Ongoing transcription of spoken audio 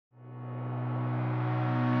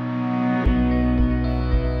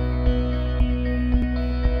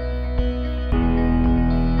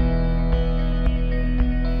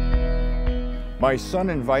My son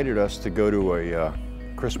invited us to go to a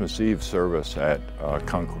Christmas Eve service at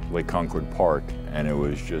Lake Concord Park, and it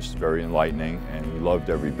was just very enlightening, and we loved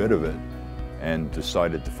every bit of it, and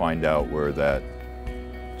decided to find out where that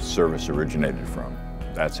service originated from.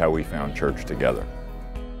 That's how we found church together.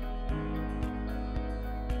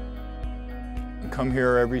 Come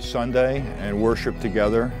here every Sunday and worship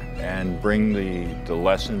together and bring the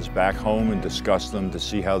lessons back home and discuss them to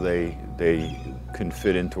see how they can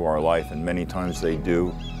fit into our life, and many times they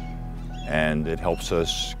do, and it helps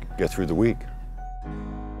us get through the week.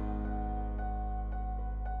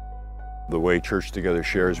 The way Church Together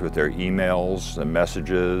shares with their emails and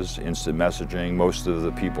messages, instant messaging, most of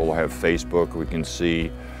the people have Facebook. We can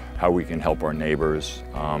see how we can help our neighbors.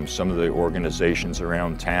 Some of the organizations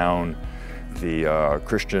around town, the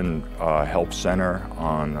Christian Help Center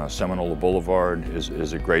on Seminole Boulevard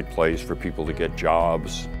is a great place for people to get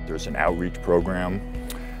jobs. There's an outreach program.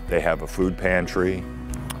 They have a food pantry.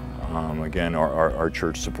 Again, our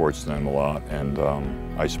church supports them a lot, and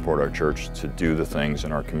I support our church to do the things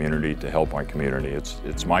in our community to help my community.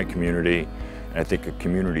 It's my community, and I think a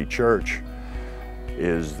community church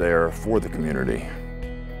is there for the community.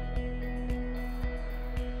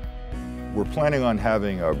 We're planning on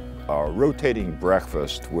having a rotating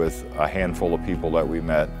breakfast with a handful of people that we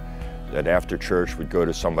met, that after church we'd go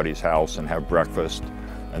to somebody's house and have breakfast,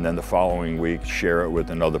 and then the following week share it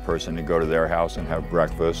with another person and go to their house and have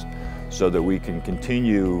breakfast, so that we can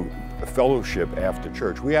continue a fellowship after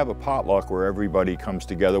church. We have a potluck where everybody comes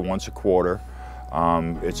together once a quarter.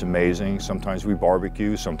 It's amazing. Sometimes we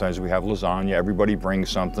barbecue, sometimes we have lasagna, everybody brings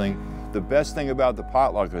something. The best thing about the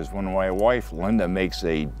potluck is when my wife, Linda, makes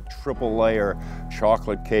a triple layer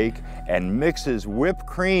chocolate cake and mixes whipped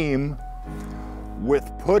cream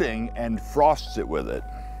with pudding and frosts it with it.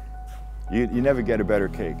 You never get a better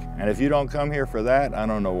cake. And if you don't come here for that, I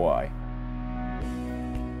don't know why.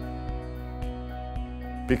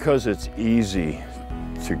 Because it's easy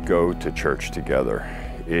to go to church together.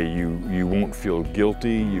 You won't feel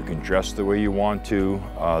guilty. You can dress the way you want to.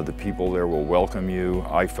 The people there will welcome you.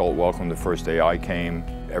 I felt welcome the first day I came.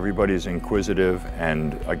 Everybody's inquisitive,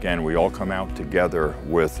 and again, we all come out together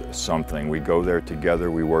with something. We go there together,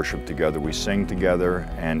 we worship together, we sing together,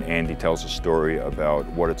 and Andy tells a story about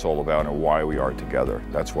what it's all about and why we are together.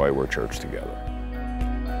 That's why we're church together.